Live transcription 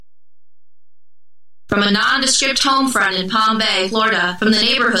From a nondescript home front in Palm Bay, Florida, from the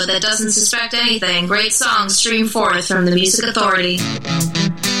neighborhood that doesn't suspect anything, great songs stream forth from the Music Authority.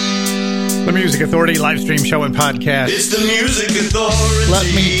 The Music Authority live stream show and podcast. It's the Music Authority. Let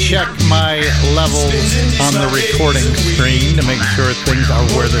me check my levels on the recording screen to make sure things are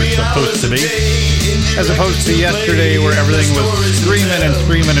where they're supposed to be. As opposed to yesterday where everything was screaming and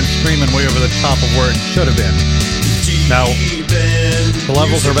screaming and screaming way over the top of where it should have been. Now, the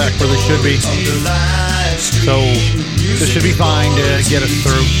levels are back where they should be. So, this should be fine to get us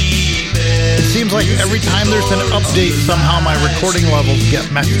through. It seems like every time there's an update, somehow my recording levels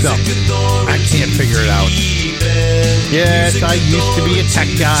get messed up. I can't figure it out. Yes, I used to be a tech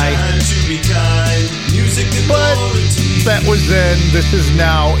guy. But that was then, this is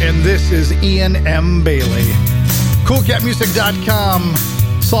now, and this is Ian M. Bailey. CoolCatMusic.com.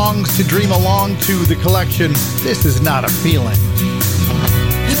 Songs to dream along to the collection. This is not a feeling.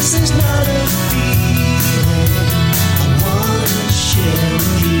 This is not a feeling I want to share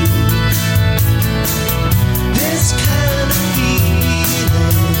with you. This kind of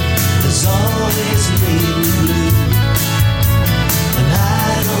feeling has always made me blue, and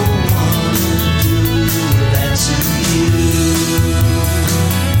I don't want to do that to you.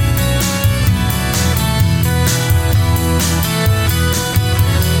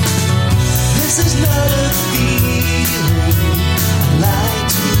 This is not a feeling I like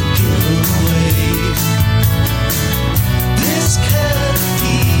to give away. This kind of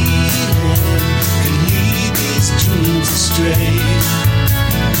feeling can lead these dreams astray,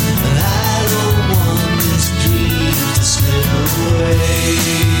 and I don't want this dream to slip away.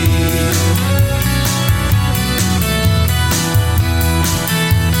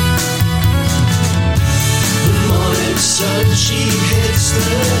 The morning sun, she hits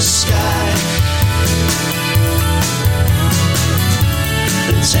the sky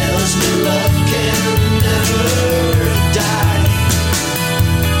and tells me love can never die.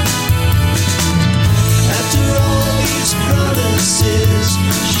 After all these promises,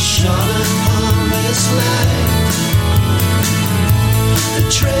 she shone upon this life. The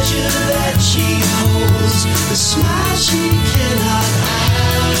treasure that she holds, the smile she cannot hide.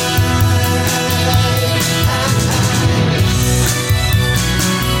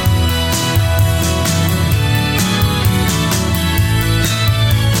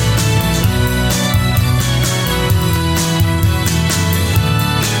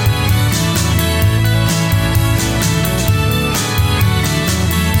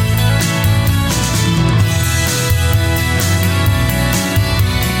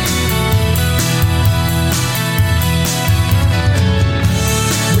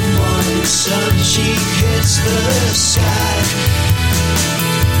 She hits the sky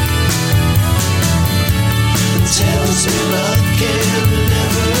and tells me love can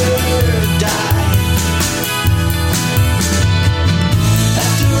never die.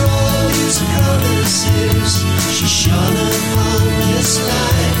 After all these promises, she shone upon this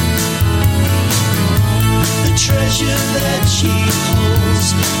life. The treasure that she holds,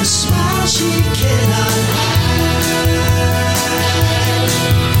 the smile she cannot hide.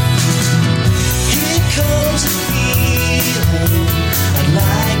 Comes a feeling I'd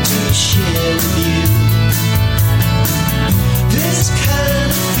like to share with you. This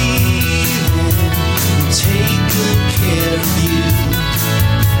kind of feeling will take good care of you,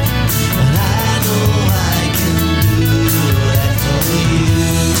 and I know I can do that for you.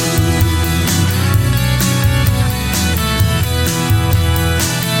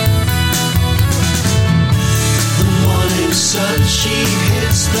 The morning sun, she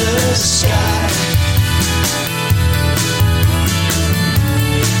hits the sky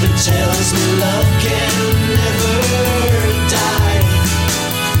and tells me love can never die.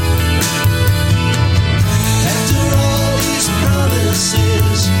 After all these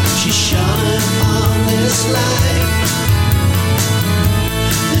promises, she shone upon this life.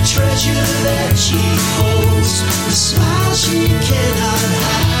 The treasure that she holds, the smile she cannot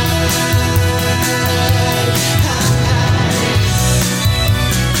hide.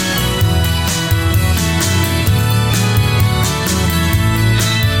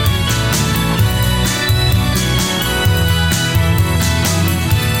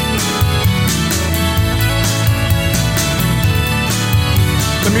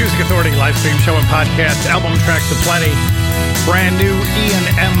 The Music Authority live stream show and podcast, album tracks aplenty. Brand new Ian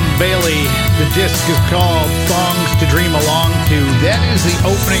M. Bailey. The disc is called Songs to Dream Along to. That is the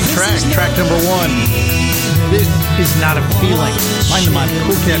opening track, track number 1. This is not a feeling. Find them on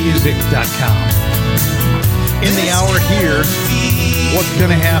CoolCatMusic.com. In the hour here, what's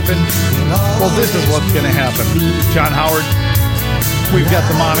going to happen? Well, this is what's going to happen. John Howard, we've got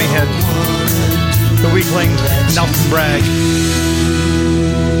the mommy heads. The Weaklings, Nelson Bragg,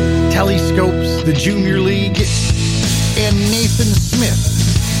 Telescopes, the Junior League, and Nathan Smith.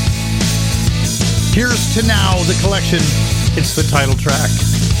 Here's to Now, the collection. It's the title track.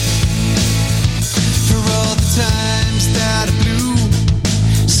 For all the times that I blew,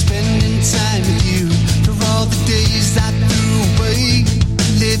 spending time with you. For all the days I threw away,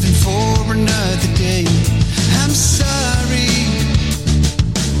 living for another day. I'm sorry.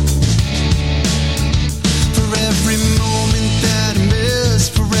 For every moment that I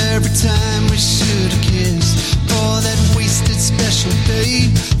missed, for every time we should have kissed, for that wasted special day,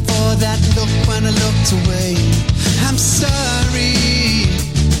 for that look when I looked away. I'm sorry.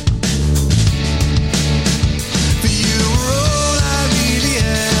 For you are all I really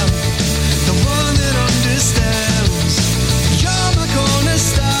am, the one that understands. You're my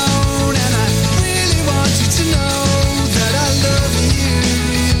cornerstone, and I really want you to know that I love you.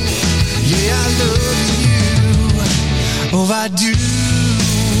 Yeah, I love you. Oh, I do.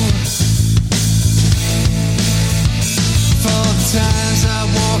 For the times I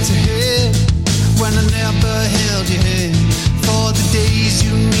walked ahead when I never held your hand, for the days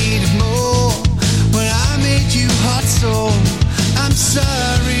you needed more when I made you hot, so I'm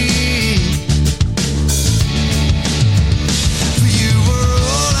sorry. For you were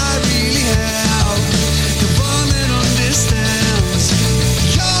all I really have, the one that understands.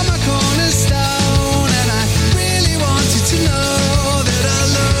 You're my cornerstone, and I really want you to know that I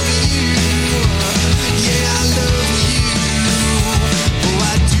love you. Yeah, I love you. Oh,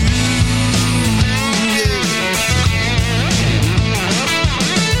 I do.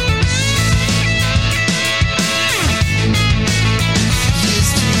 Here's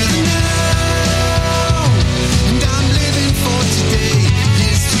to the now, and I'm living for today.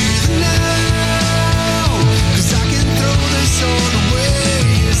 Here's to the now, 'cause I can throw this all away.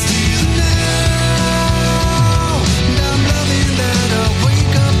 Here's to the now, and I'm loving that I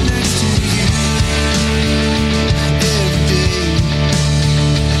wake up next to you every day.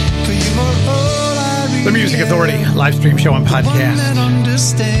 For you are all I really The Music Authority, live stream show and podcast.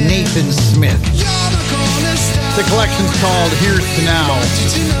 Nathan Smith. The collection's called Here's to Now,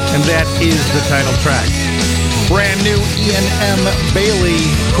 and that is the title track. Brand new Ian M. Bailey,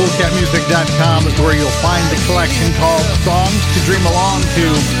 coolcatmusic.com is where you'll find the collection called Songs to Dream Along to.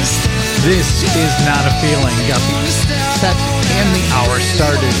 This is Not a Feeling. Got the set and the hour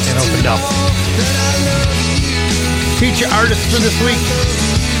started and opened up. Feature artists for this week.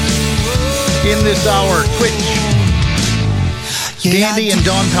 In this hour, Twitch, Dandy and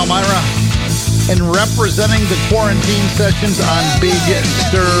Dawn Palmyra, and representing the quarantine sessions on Big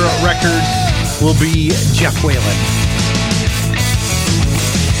Stir Records will be Jeff Whalen.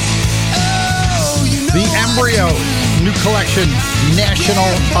 The Embryos, new collection,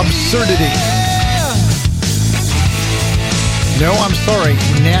 National Absurdity. No, I'm sorry,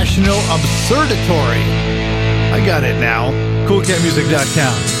 National Absurdatory. I got it now.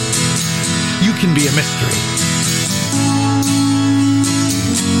 CoolCatMusic.com. You can be a mystery.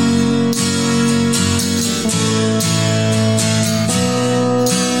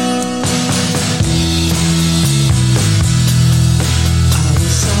 I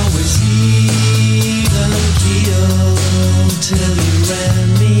was always even keeled till you ran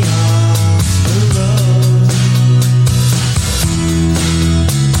me off the road.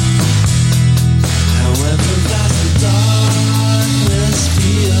 However fast the darkness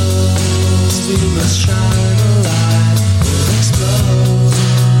feels, we must shine a light, will explode.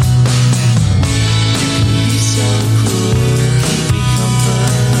 You can be so cruel, keep me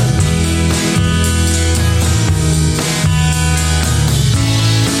company.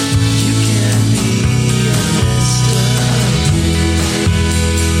 You can be a mystery.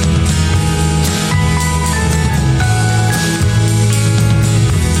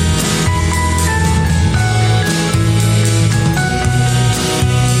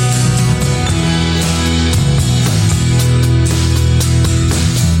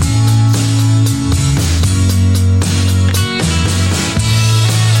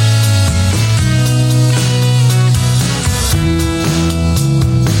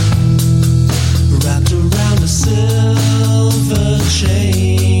 Wrapped around a silver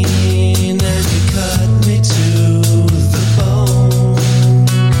chain, and you cut me to the bone.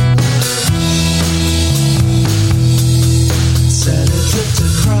 Said it dripped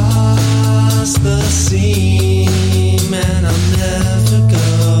across the seam, and I'm never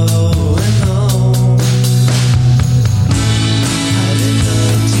going home. Out in the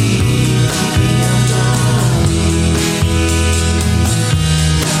deep, keeping on going.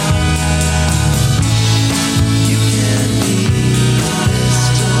 You can be a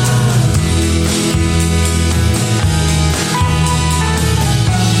mystery.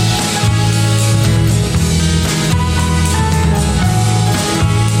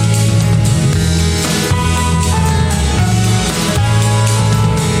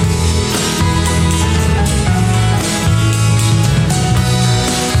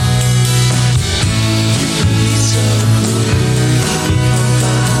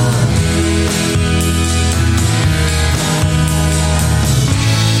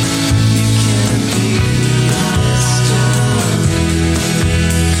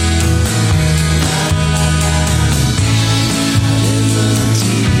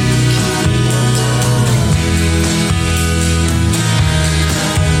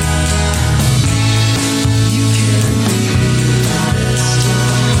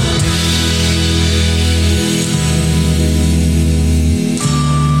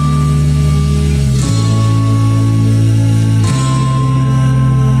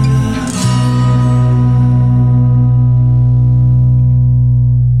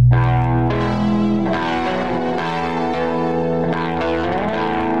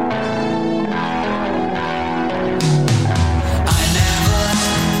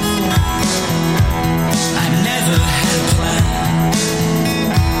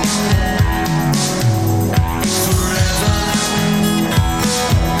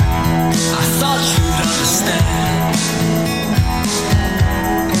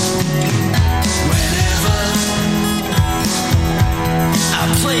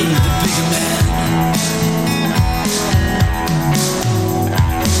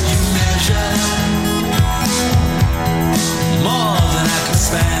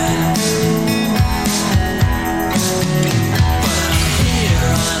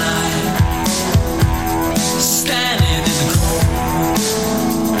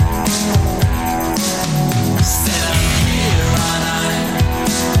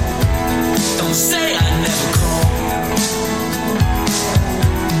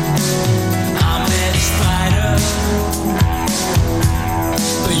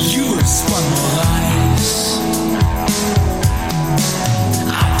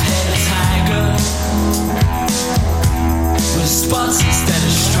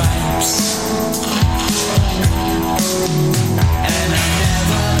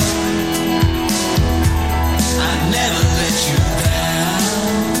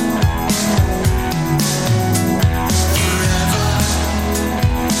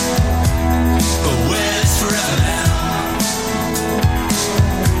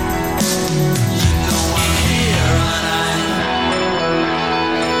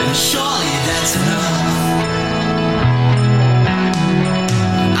 surely that's enough.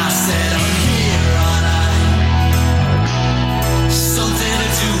 I said I'm here, aren't I? Something to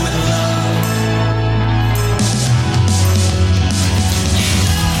do with love.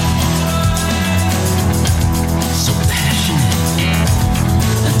 So passionate,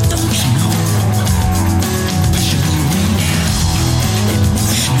 and don't you know? Passionately,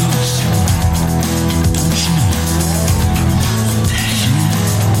 emotional, don't you know? Passionate,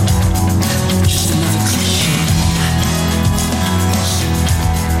 just another cliche.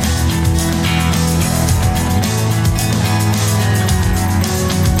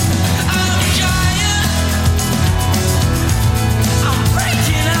 I'm giant. I'm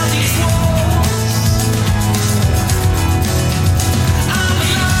breaking out these walls. I'm a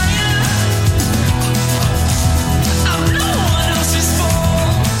lion. I'm no one else's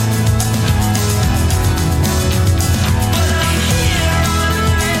fault. But I'm here all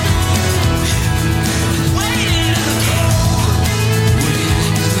night, waiting in the cold.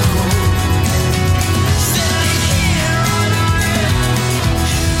 Said I'm here all night.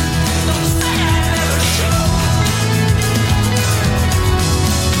 Don't say I never showed.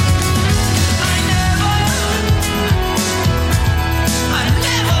 I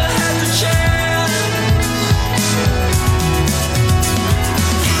never had the chance.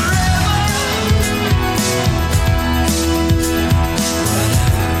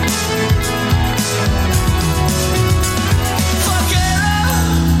 Fuck it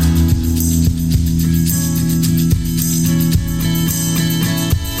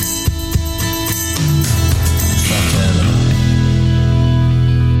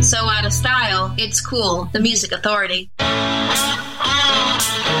So out of style, it's cool. The Music Authority.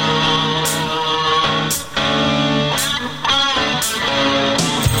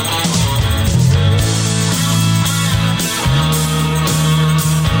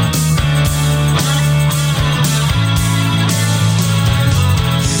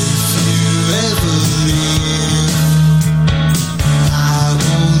 ever leave, I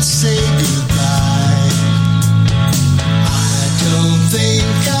won't say goodbye. I don't think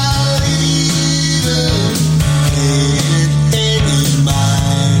I'll even pay it any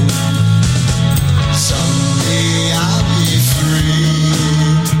mind. Someday I'll be free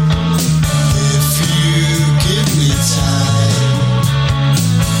if you give me time.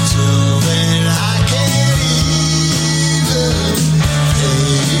 Till then I can't even pay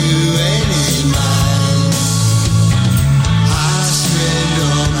you any mind. I spend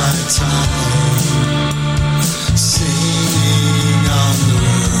all my time singing on the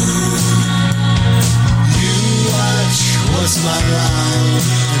road. You watch what's my line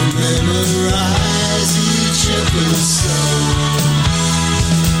and memorize each episode.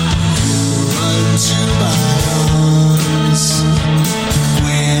 You run to my arms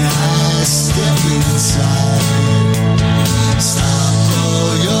when I step inside. Stop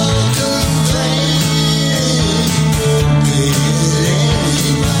all your complaining, pay it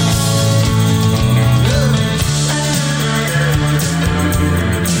any mind.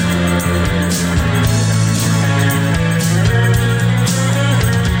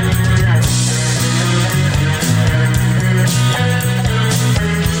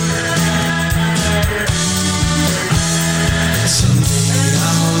 Someday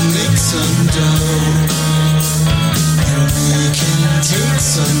I'll make some dough, and we can take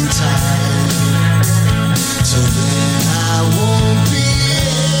some time. So then I won't be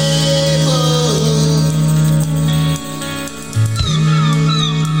able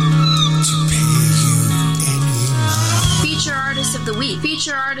to pay you any mind. Feature Artist of the Week.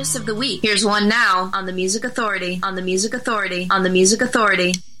 Feature Artist of the Week. Here's one now on the Music Authority. On the Music Authority. On the Music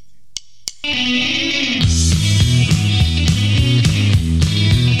Authority.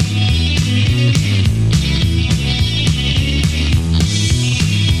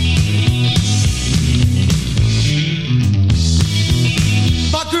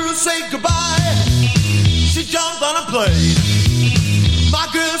 My girl say goodbye. She jumped on a plane. My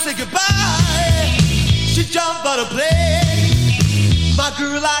girl say goodbye. She jumped on a plane. My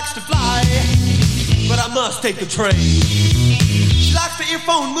girl likes to fly, but I must take the train. She likes the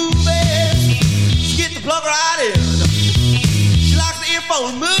earphone movies. She get the plug right in. She likes the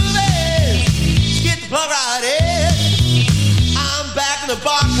earphone movies. She get the plug right in. I'm back in the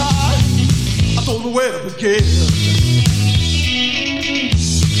bar car. I don't know where to begin.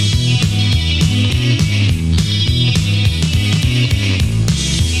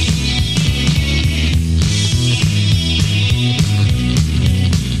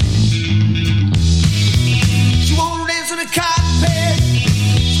 She wanna dance in the cockpit,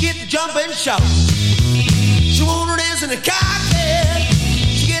 get the jump and shout. She wanna dance in the cockpit,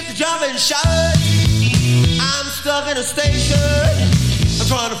 she get the driving shut. I'm stuck in a station. I'm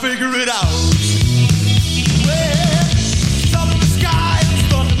trying to figure it out. Well, stuck in the sky, I'm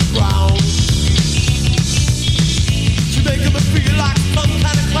stuck in the ground. She's making me feel like some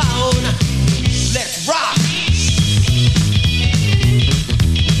kind of clown. Let's rock.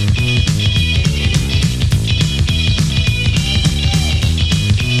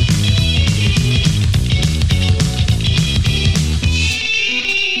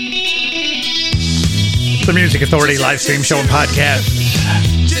 The Music Authority live stream show and podcast.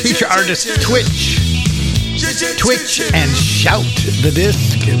 Feature artist Twitch and Shout the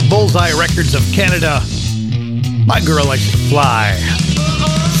Disc. Bullseye Records of Canada. My Girl Likes to Fly.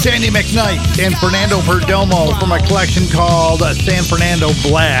 Sandy McKnight and Fernando Perdomo from a collection called San Fernando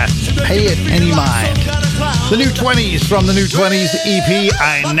Blast. Pay It Any Mind. The New 20s from the New 20s EP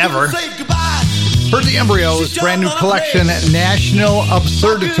I Never. For the Embryos, brand new collection, National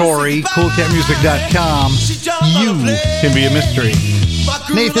Absurdatory, CoolCatMusic.com. You Can Be a Mystery.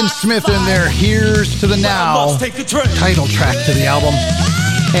 Nathan Smith in there, Here's to the Now, title track to the album.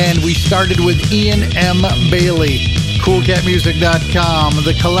 And we started with Ian M. Bailey, CoolCatMusic.com,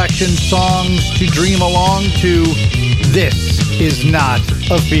 the collection, Songs to Dream Along to, This Is Not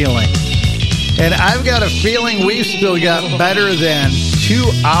a Feeling. And I've got a feeling we've still got better than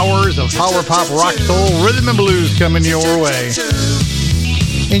 2 hours of power pop, rock, soul, rhythm and blues coming your way,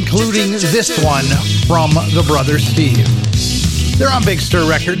 including this one from the Brother Steve. They're on Big Stir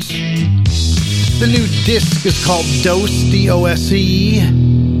Records. The new disc is called Dose, D-O-S-E.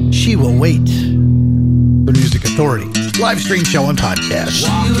 She Will Wait. The Music Authority live stream show and podcast.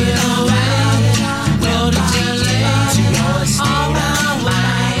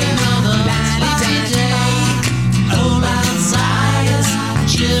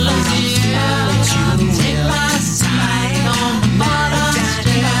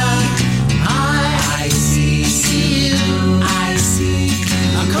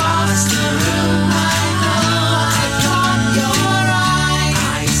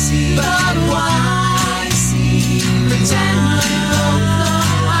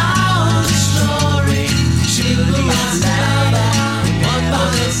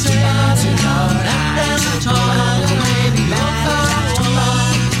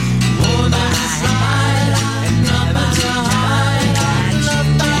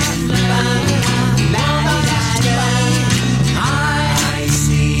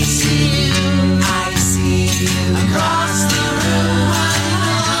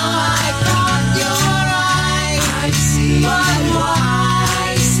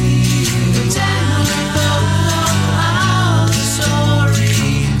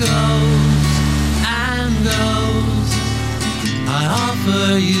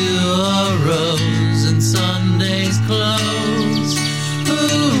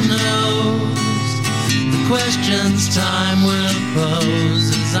 Time will pose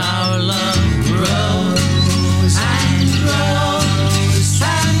as our love grows and grows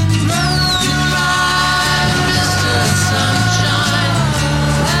and grows. Mr. Sunshine,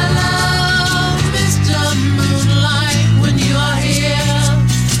 hello, Mr. Moonlight. When you are here,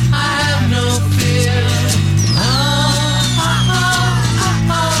 I have no fear. Oh, oh, oh,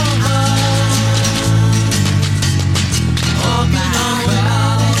 oh, oh. Walking on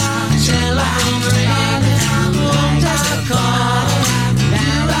without telephone ring.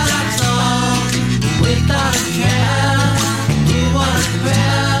 Without a care, you want to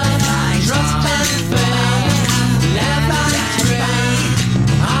bear, trust and fair, left unafraid.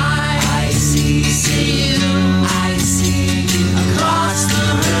 I see you, I see you across the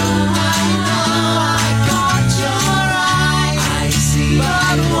room. I know I caught your eye, I see,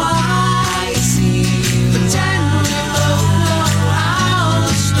 but why? I see you. Pretend we both know how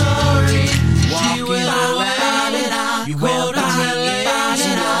the story. She will wait it out. You will tell it out.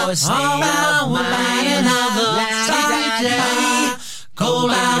 All my another sunny day,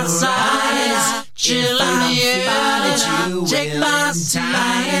 cold outside, chill in the air. Take my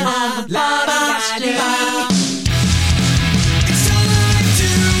time on the bottom step. It's time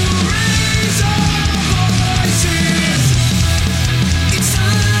to raise our voices. It's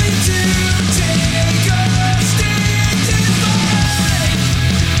time to take a stand and fight.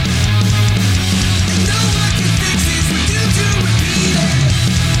 And no one can fix this, we do to repeat it.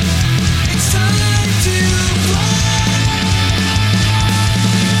 It's time to fly.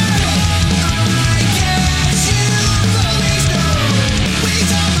 I guess you always know. We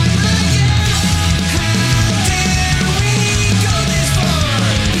talk like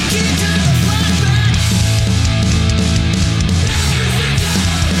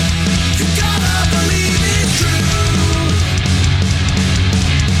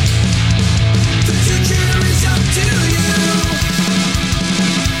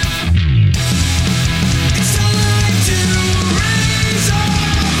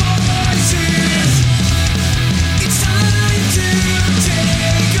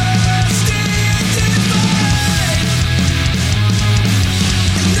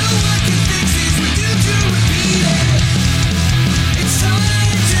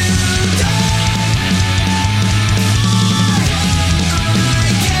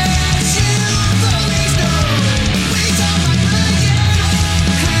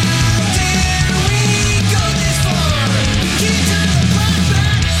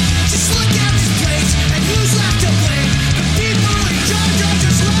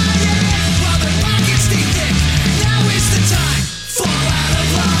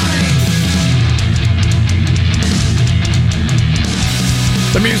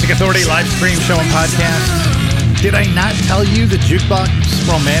Music Authority live stream show and podcast. Did I not tell you the Jukebox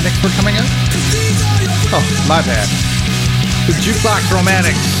Romantics were coming up? Oh, my bad. The Jukebox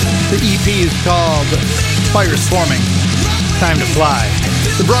Romantics. The EP is called Fire's Forming. Time to Fly.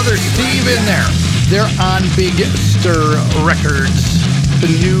 The brothers Steve in there. They're on Big Stir Records.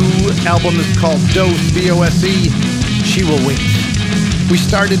 The new album is called Dose, D-O-S-E. She Will Wait. We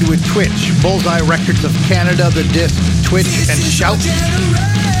started with Twitch, Bullseye Records of Canada, the disc, Twitch, and Shout.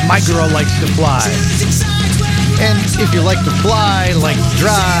 My Girl Likes to Fly. And if you like to fly, like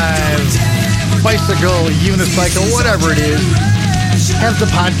drive, bicycle, unicycle, whatever it is, have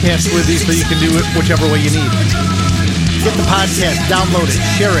the podcast with you so you can do it whichever way you need. Get the podcast, download it,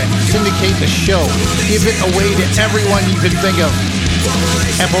 share it, syndicate the show, give it away to everyone you can think of.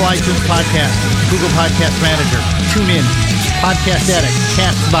 Apple iTunes Podcast, Google Podcast Manager, TuneIn, Podcast Addict,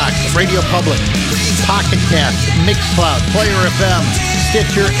 CastBox, Radio Public, Pocket Cast, Mixcloud, Player FM,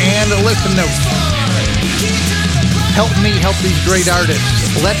 Stitcher, and Listen Notes. Help me help these great artists.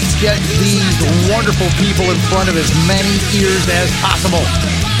 Let's get these wonderful people in front of as many ears as possible.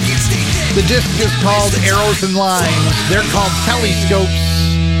 The disc is called Arrows and Lines. They're called Telescopes.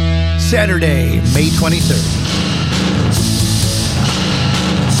 Saturday, May 23rd.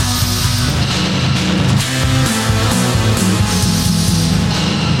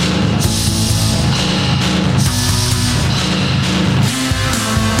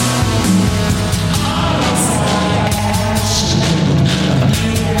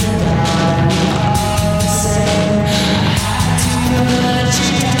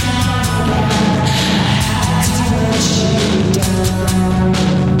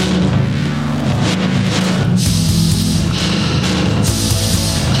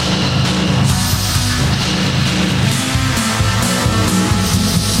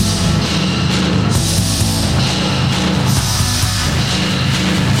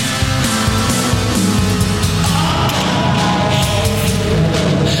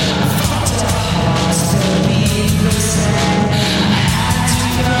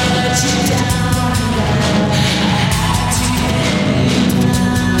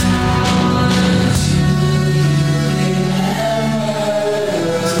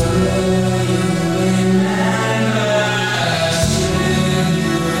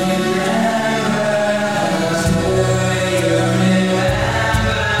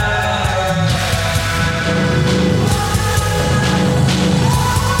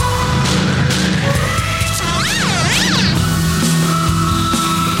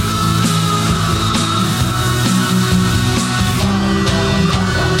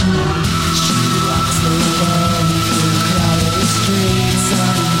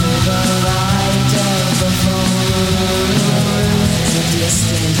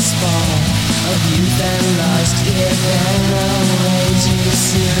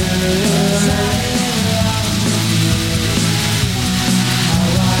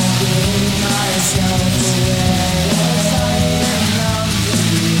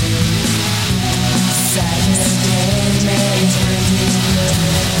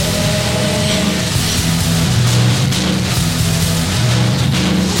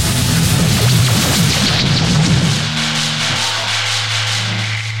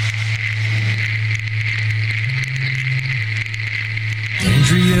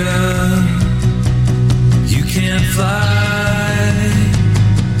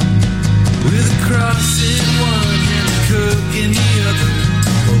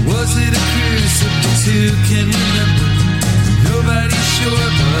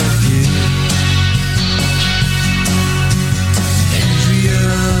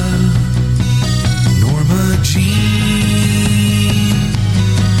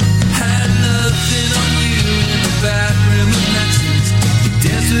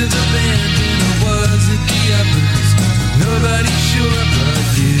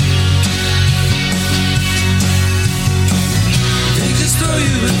 Throw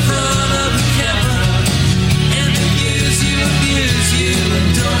you in front of the camera.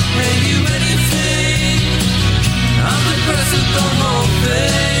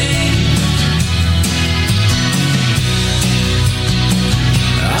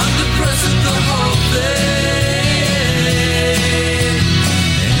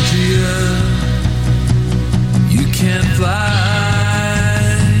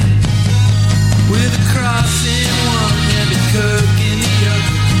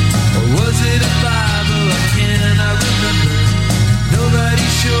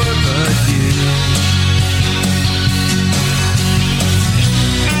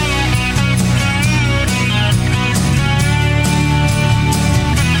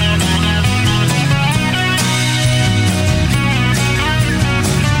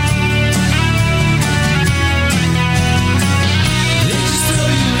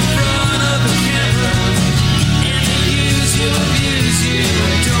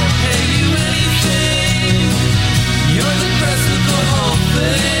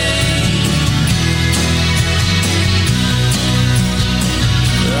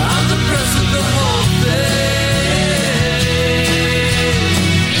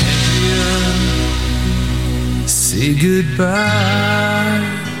 goodbye.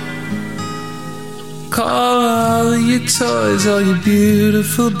 Call all of your toys, all your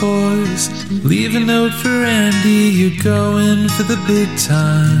beautiful boys. Leave a note for Andy, you're going for the big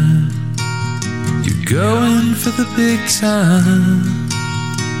time. You're going for the big time.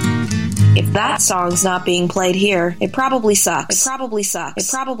 If that song's not being played here, it probably sucks. It probably sucks. It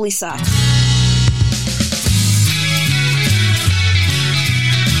probably sucks.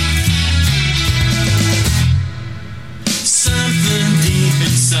 Something deep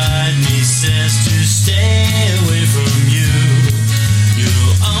inside me says to stay away from you.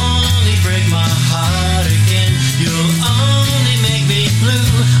 You'll only break my heart again. You'll only make me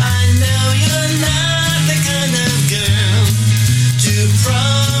blue. I know you're not the kind of girl to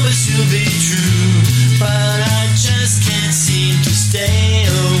promise you'll be true, but I just can't seem to stay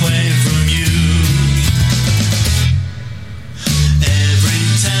away from you. Every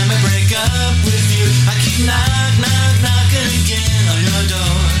time I break up with you, I keep knocking again on your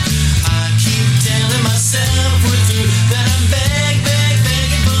door. I keep telling myself we're through, that I'm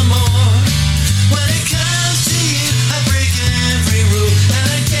begging for more. When it comes to you, I break every rule, and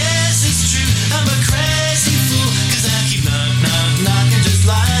I guess it's true, I'm a crazy fool, 'cause I keep knocking just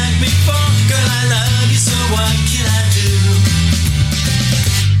like before. Girl, I love you, so what can I do?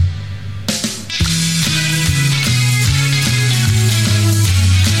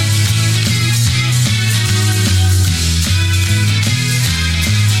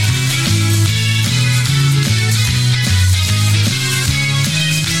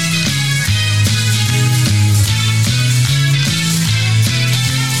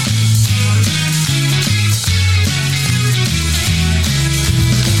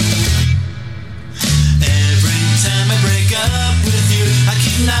 Every time I break up with you, I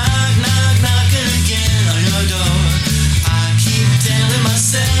keep knocking again on your door. I keep telling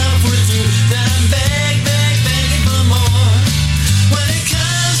myself we're through, that I'm begging for more. When it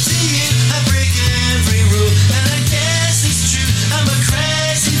comes to you, I break every rule, and I guess it's true, I'm a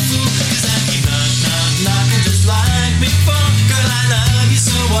crazy fool, 'cause I keep knocking just like before. Girl, I love you,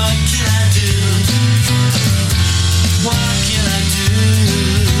 so what can I do? What can I do?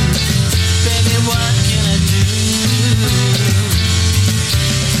 Baby, what can I do?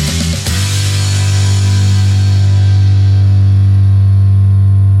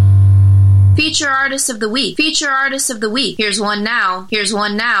 Feature Artist of the Week. Feature Artist of the Week. Here's one now. Here's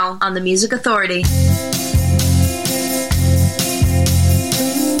one now on the Music Authority.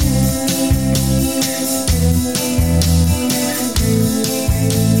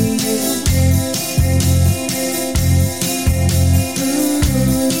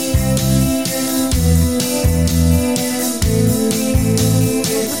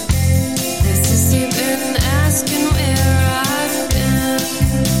 You've been asking where I've been,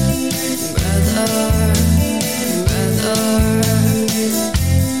 brother.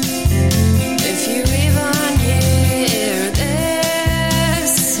 If you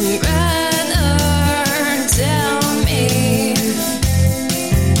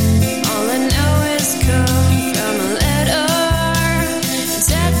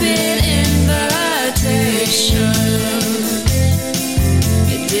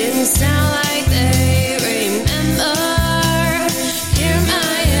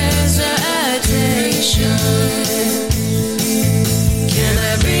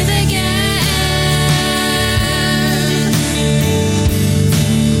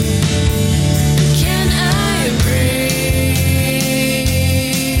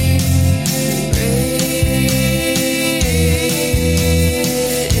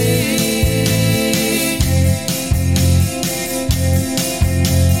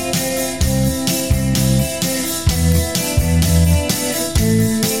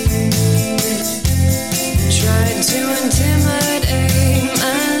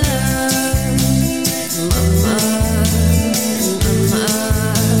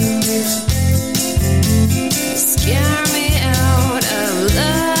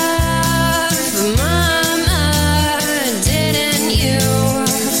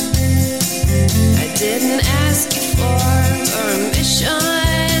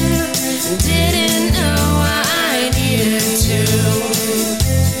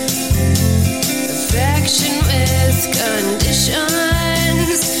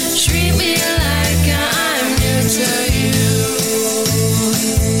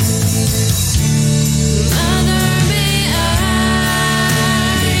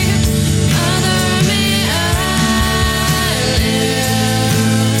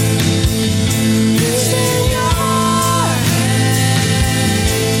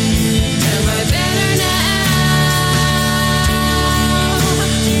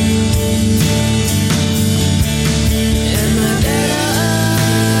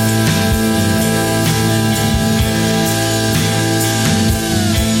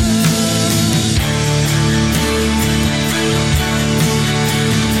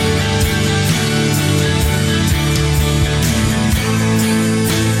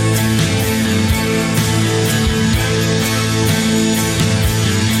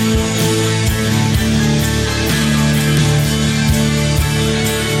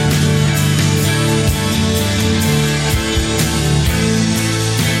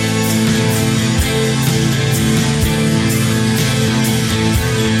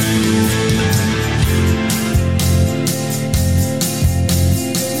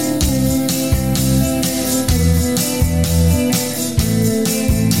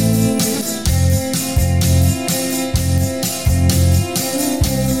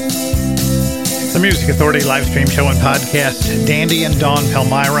The Music Authority live stream show and podcast. Dandy and Dawn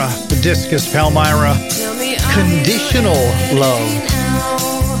Palmyra. The disc is Palmyra. Conditional Love.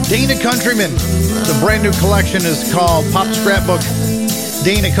 Dana Countryman. The brand new collection is called Pop Scrapbook.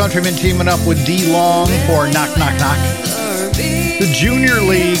 Dana Countryman teaming up with D Long for Knock Knock Knock. The Junior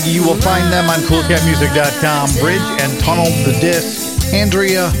League, you will find them on CoolCatMusic.com. Bridge and Tunnel, the disc.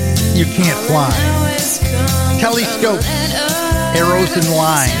 Andrea, You Can't Fly. Kelly Scopes, Arrows and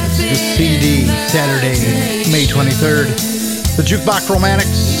Lines, the CD, Saturday, May 23rd. The Jukebox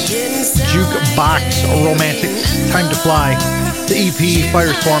Romantics, Time to Fly. The EP,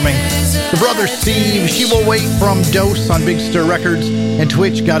 Firestorming. The brother Steve, She Will Wait from Dose on Big Stir Records. And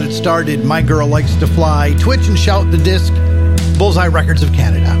Twitch got it started, My Girl Likes to Fly. Twitch and Shout, the disc, Bullseye Records of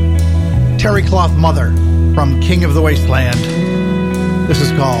Canada. Terry Cloth Mother from King of the Wasteland. This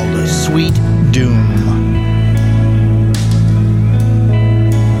is called Sweet Doom.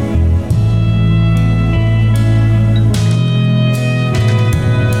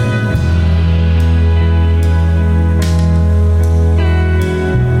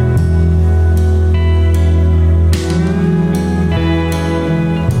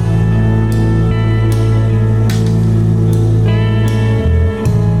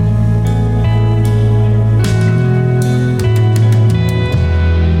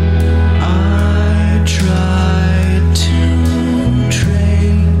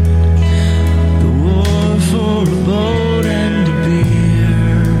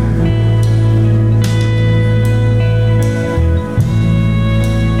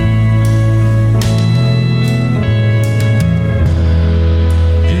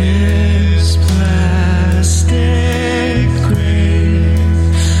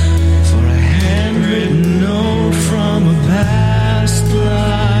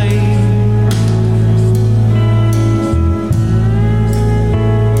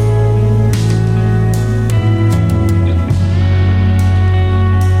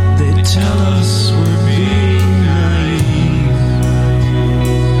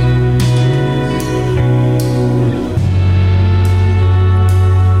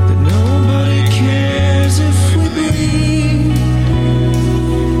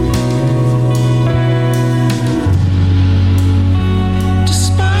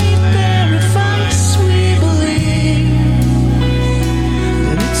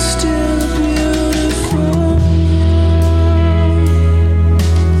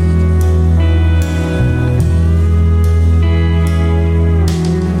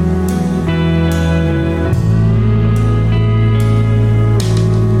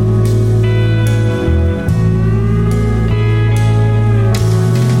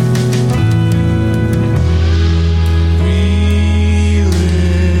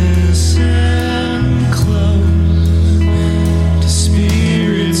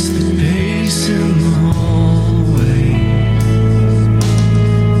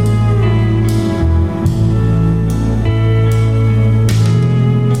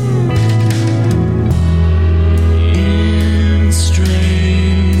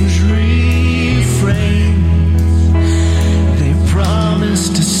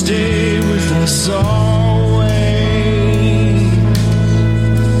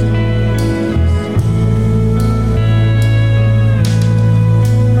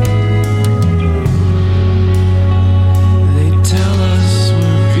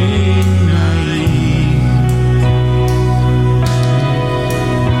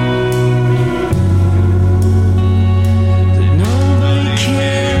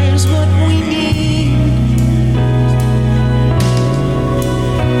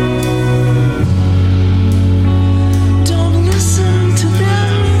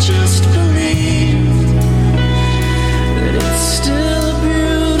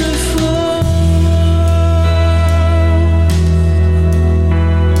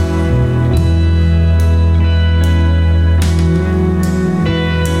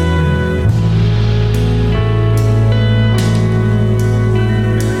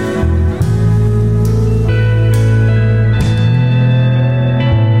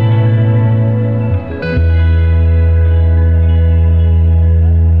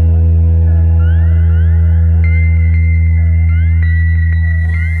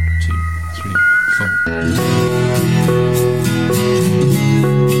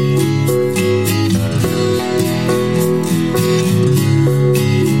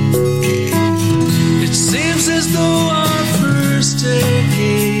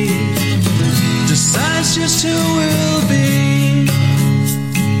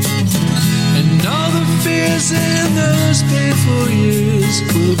 and those painful years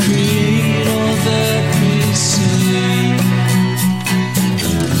will create all that we see.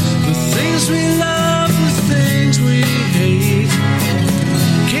 The things we love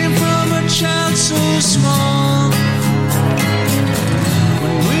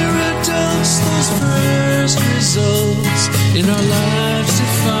lives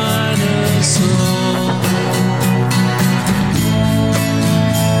define us all.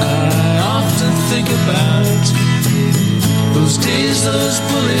 I often think about those days those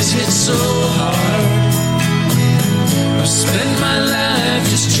bullets hit so hard. I've spent my life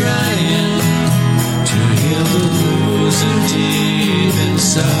just trying to heal the wounds deep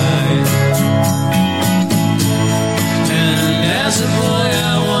inside. And as a boy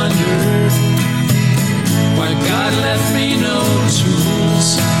I wondered why God left me no tools.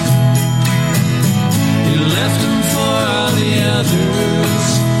 He left them for all the others,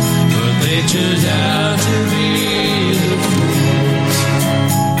 but they turned out to be the fools.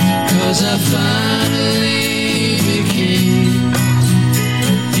 'Cause I finally became,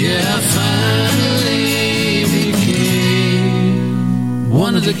 yeah, I finally became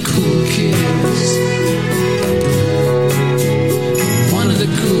one of the cool kids. One of the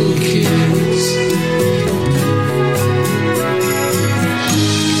cool kids.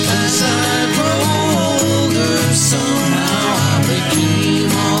 As I grow older, somehow I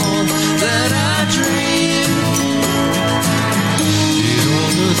became all that I dreamed. Did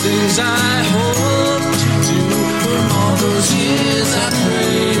all the things I hoped to do from all those years I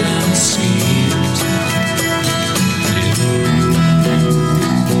prayed and schemed.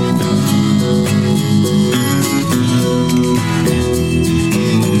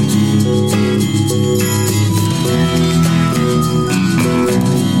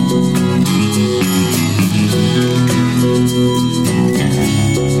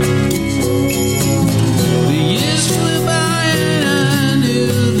 The years flew by and I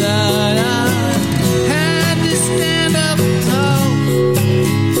knew that I had to stand up tall,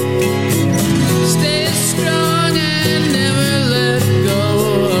 stay strong and never let go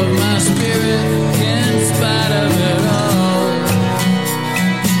of my spirit in spite of it all.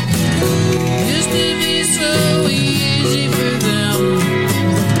 Used to be so easy for them,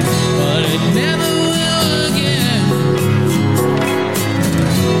 but it never will again.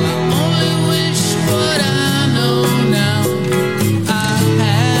 I only wish what I know now I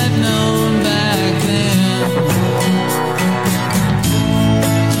had known back then.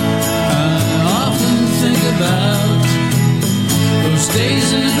 I often think about those days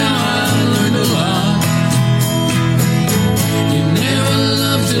and how I learned a lot. You never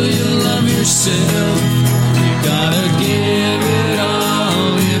love till you love yourself. You gotta give it all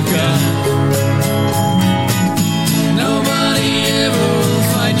you've got. Nobody ever will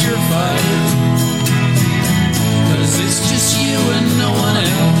fight your fight, 'cause it's just you and no one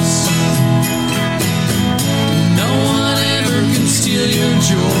else. No one ever can steal your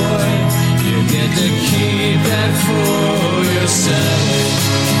joy. You get to keep that for yourself.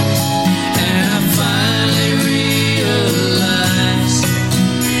 And I finally realized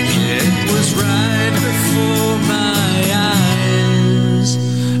it was right before my eyes.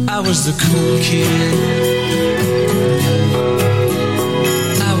 I was the cool kid.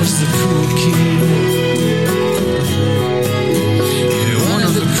 I was the cool kid. Yeah, one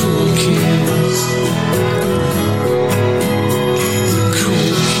of the cool kids. The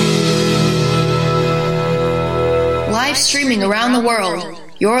cool kid. Live streaming around the world,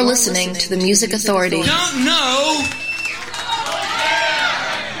 you're listening to the Music Authority. Don't know.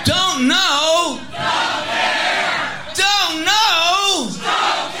 Don't know. Don't know.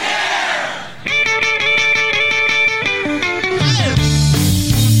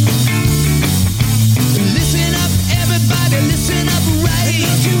 Listen up, everybody, listen up, right?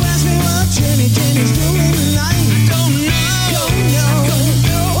 Don't you ask me what Jenny's doing tonight? Don't know.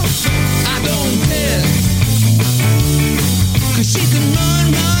 I don't care. 'Cause she can run,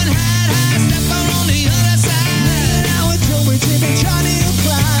 hide, step out on the other side.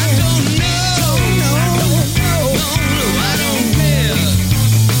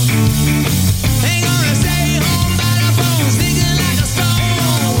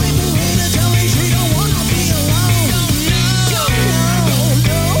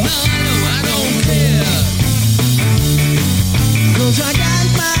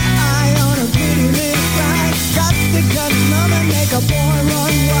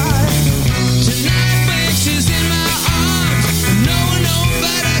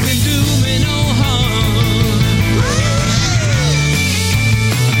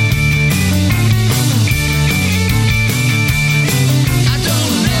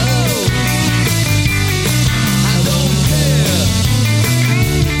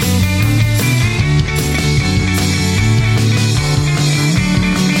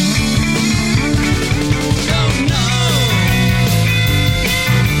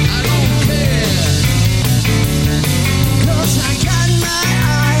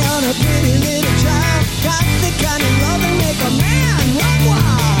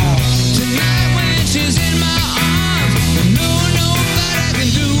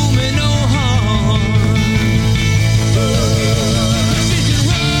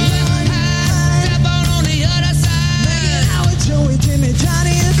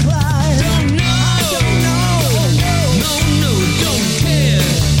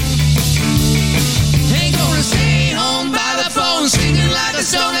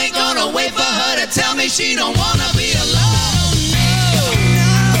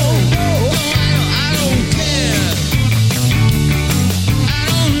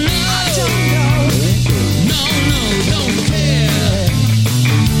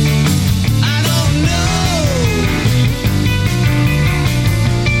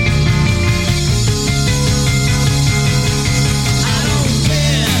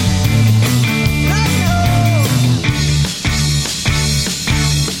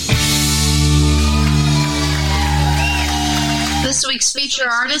 week's feature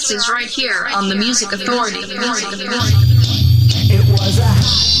artist is right here on the Music Authority. It was a hot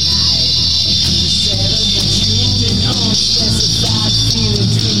night, the 7th of June, an unspecified feeling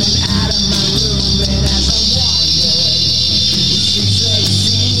dreaming out of my room. And as I wandered the streets of the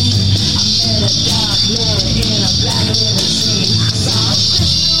scene, I met a dark lady in a black limousine. I saw a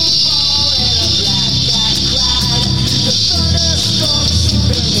crystal ball and a black cat cried. The thunderstorm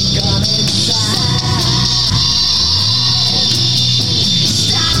seeping the gun inside.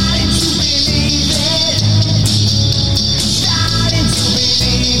 Starting to believe it. Starting to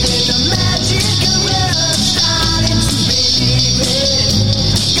believe in the magic of love. Starting to believe it.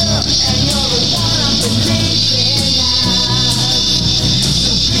 Girl, and you're the one I'm believing now.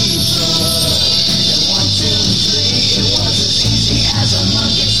 So people, and 1, 2, 3, it was as easy as a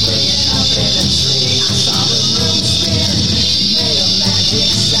monkey swinging up in a tree. I saw the room spin, she made a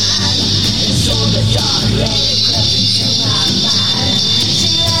magic sign, and so the dark lady crept into my mind. She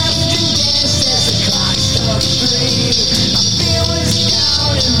laughed and danced as the clock struck 3. My fear was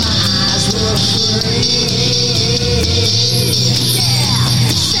gone and my eyes were free. Yeah,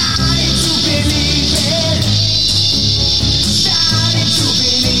 starting to believe it. Starting to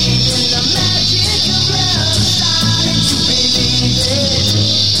believe in the magic of love. Starting to believe it.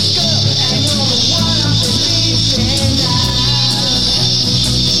 Girl, and you're the one I'm believing now.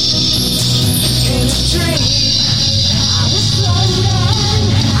 In a dream, I was floating.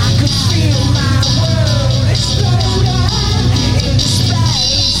 I could feel my world exploding into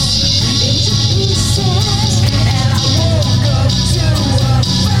space, into pieces, and I woke up to a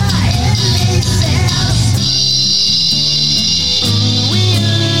fire in sense.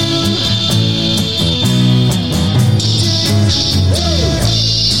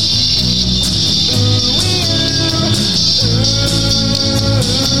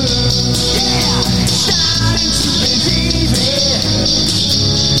 Yeah, starting to believe it.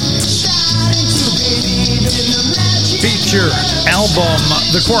 Starting to believe in the magic. Feature album,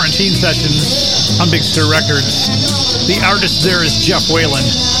 The Quarantine Sessions on Big Stir Records. The artist there is Jeff Whalen.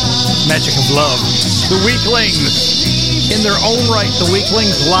 Magic of Love. The Weaklings. In their own right, The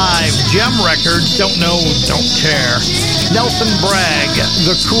Weaklings live. Gem Records. Don't know, don't care. Nelson Bragg.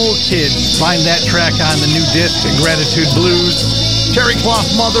 The Cool Kids. Find that track on the new disc, Gratitude Blues. Terry Cloth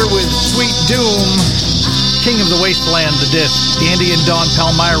Mother with Sweet Doom. King of the Wasteland, the disc. Andy and Dawn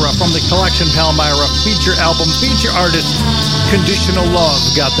Palmyra from the collection Palmyra feature album. Feature artist Conditional Love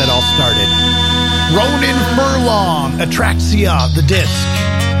got that all started. Ronan Furlong, Atraxia, the disc.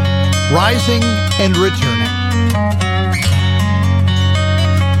 Rising and Returning.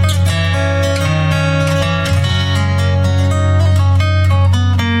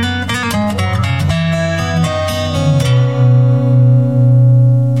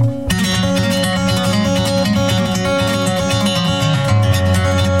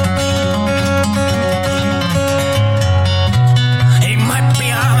 It might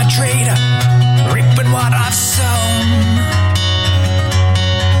be I'm a trader, reaping what I've sown.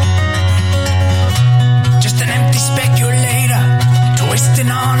 Just an empty speculator, twisting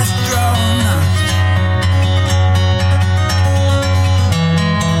on a throne.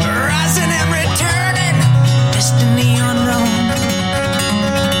 Rising and returning, destiny unknown.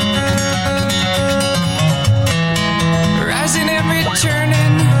 Rising and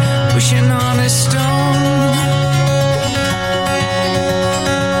returning, pushing on a stone.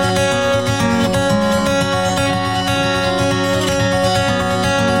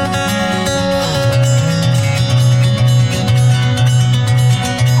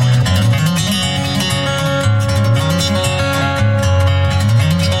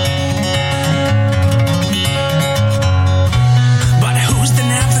 But who's the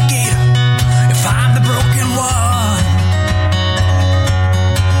navigator if I'm the broken one?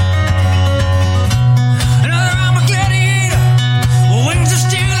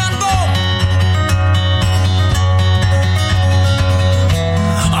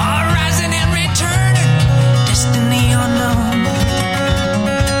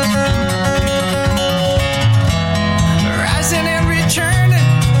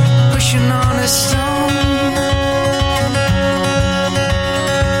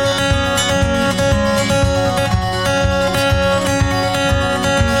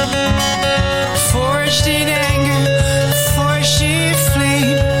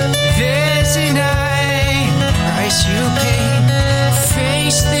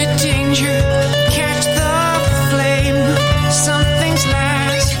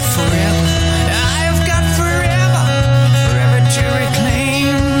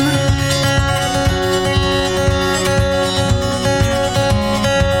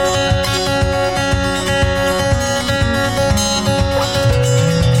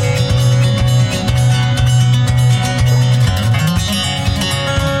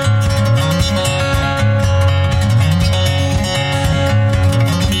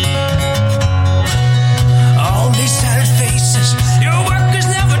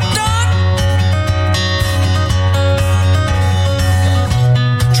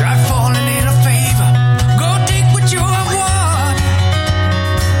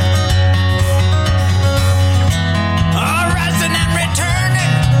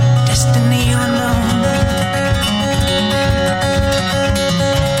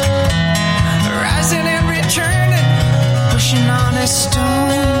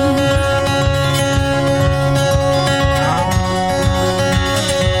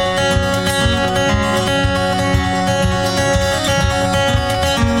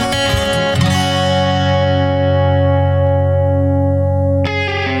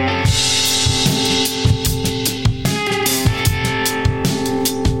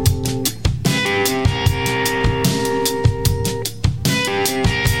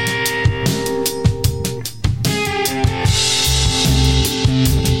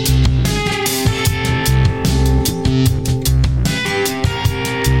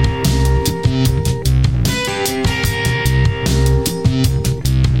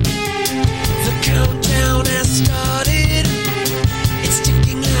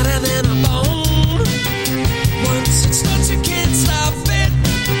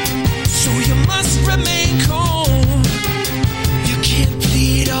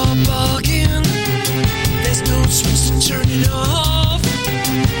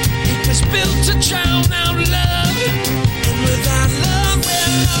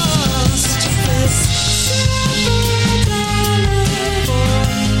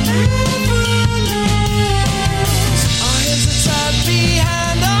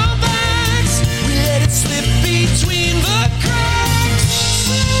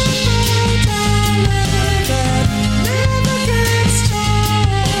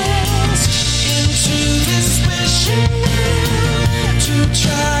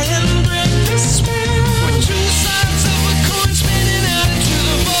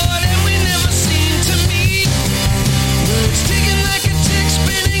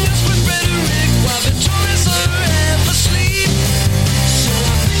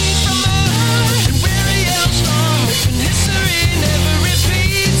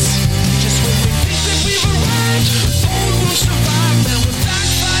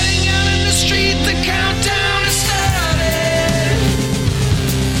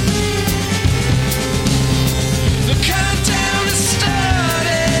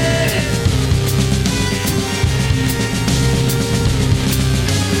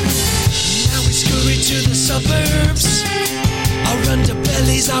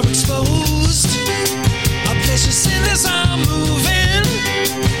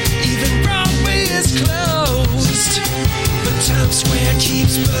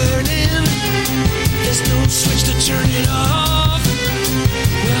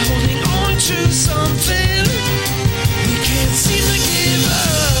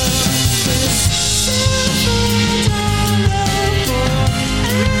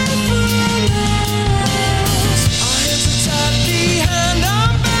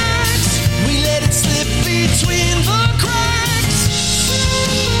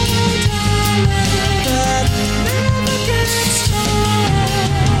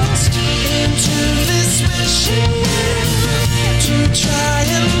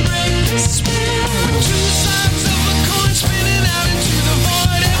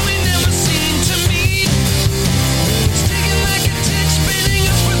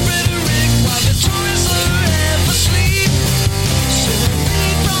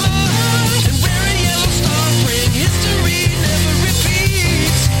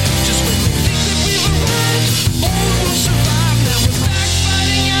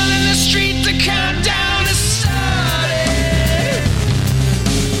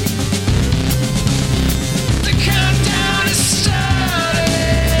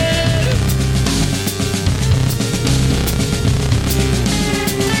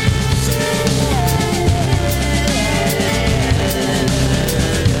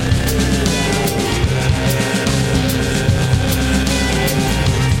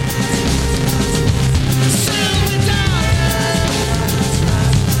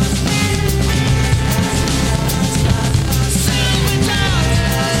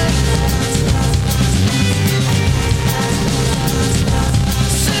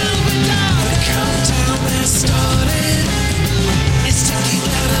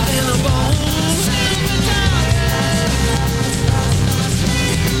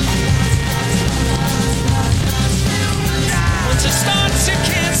 hearts, you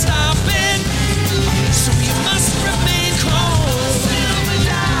can't stop it. So you must remain cold. Silver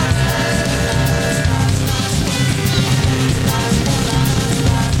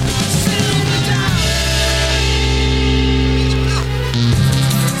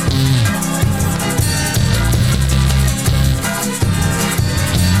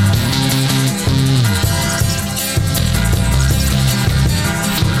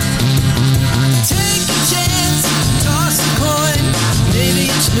Take a chance, toss a coin. Maybe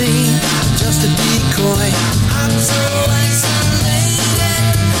it's me, just a decoy. I'm so isolated,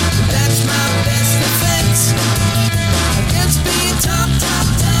 that's my best defense against being complicated.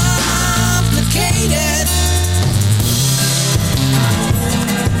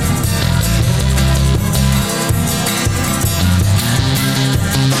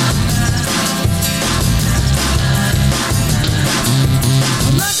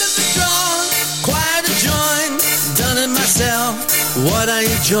 I'm luck of the draw, quite a join. Done it myself, what I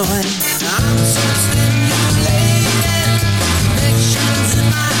enjoy. I'm so stimulated, connections in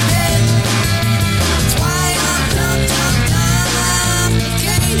my head. That's why I'm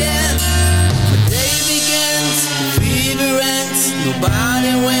complicated. My day begins, fever ends.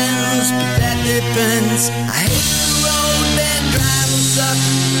 Nobody wins, but that depends. I hate the road, bad driving suck.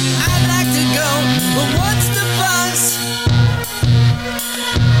 I'd like to go, but what's the fuss?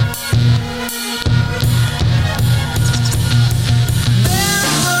 Bad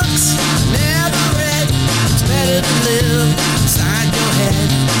books, never read. It's better to live inside your head.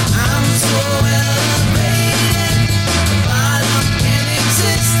 I'm so elevated, the bottom can't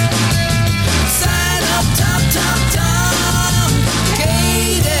exist. Side up, top,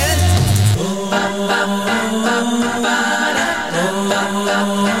 complicated.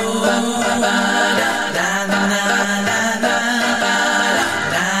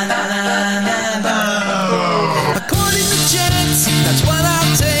 According to chance, that's what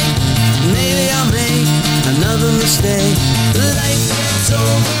I'll take. Maybe I'll make another mistake. Life gets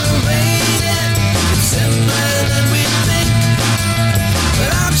overrated. It's simpler than we think. But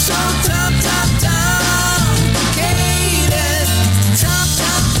I'm so complicated. Complicated.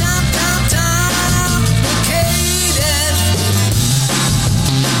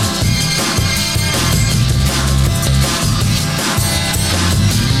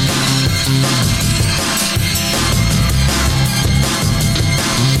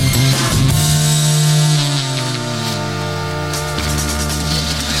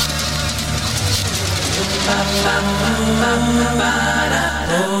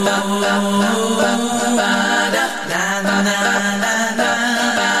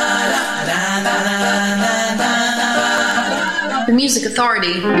 The Music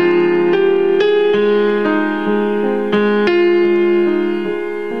Authority.